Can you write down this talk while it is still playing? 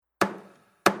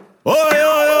Oi, oi,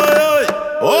 oi, oi,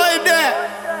 oi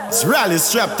there. It's Rally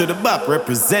strapped to the BOP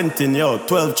representing yo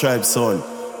 12 tribe son.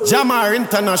 Jahmar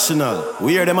International.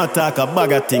 We hear them attack a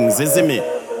bag of things, you see me?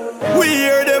 We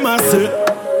hear them a say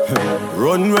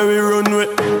run where we run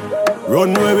with,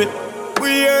 run where we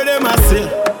hear them a say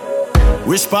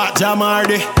which part Jahmar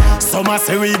de? Some a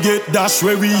say we get dash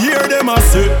where we hear them a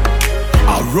say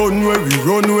I run where we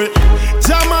run with.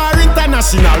 Jahmar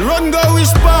International, run go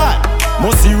which part?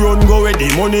 Must he run go where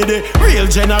the money de? Real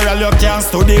general you can't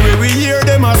study where we hear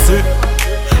them a say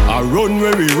I run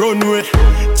where we run with.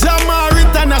 Jahmar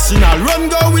International, run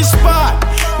go which part?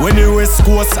 When the West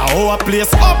Coast a our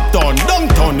place, uptown,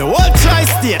 downtown, the whole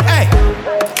tri-state, hey.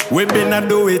 We been a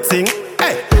do it thing,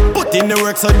 hey. Put in the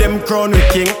work so them crown we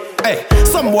king, hey.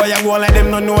 Some boy a go like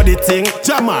them no know the thing.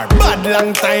 Jahmar, bad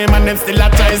long time and them still a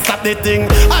try stop the thing.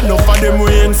 Enough of them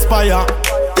we inspire, yeah.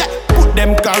 Put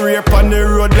them career on the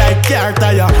road like car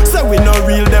tire. So we no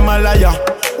real, them a liar.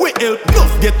 We help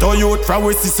enough get our youth from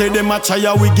we see say them a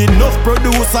try. We get enough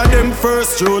producer them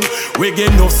first tune. We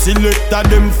get enough selector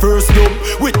them first dub.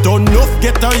 We don't enough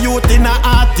get our youth in a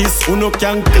artist who no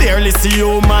can clearly see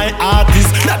you my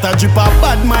artist. Not a drip of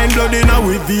bad mind blood in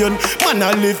our vein. Man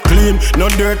I live clean, no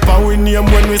dirt for we name.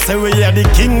 When we say we are the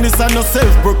king, this a no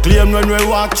self-proclaim. When we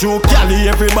walk through Cali,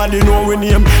 everybody know we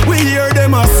name. We hear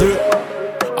them a say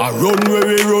I run where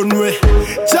we run where.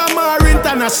 Jahmar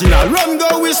International, run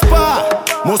go which part?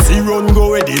 Must he run go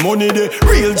where the money de?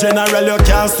 Real general you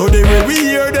can't study where we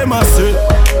hear them a say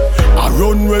I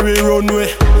run where we run where.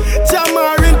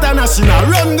 Jahmar International,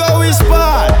 run go which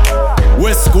part?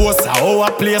 West Coast a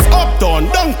our place, uptown,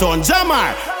 downtown,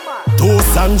 Jahmar.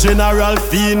 Toast and General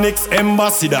Phoenix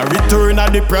Embassy, the return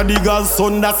of the prodigal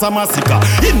son, that's a massacre.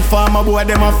 Informer boy,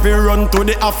 them a fi run to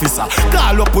the officer.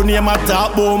 Call up on him a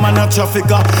top boom and a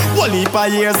trafficker. Whole heap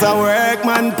of years of work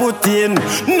man put in.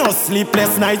 No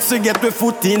sleepless nights to get the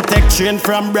foot in. Take train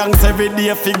from Bronx every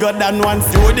day, figure than one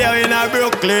studio in a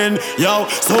Brooklyn. Yo,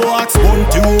 so ask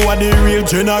Bunty who are the real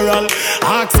general.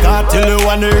 Ask Cartel who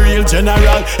are the real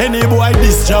general. Any boy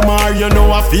this Jahmar, you know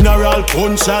a funeral.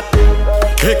 Gunshot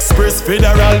Express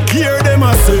Federal, hear them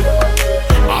a say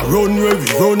I run where we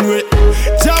run with.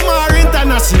 Jahmar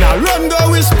International, run go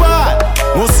which part?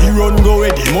 Must he run go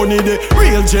where the money de?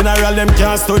 Real general them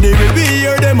can't study where we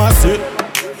hear them a say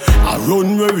I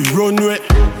run where we run with.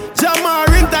 Jahmar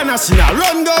International,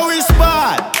 run go which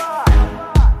part?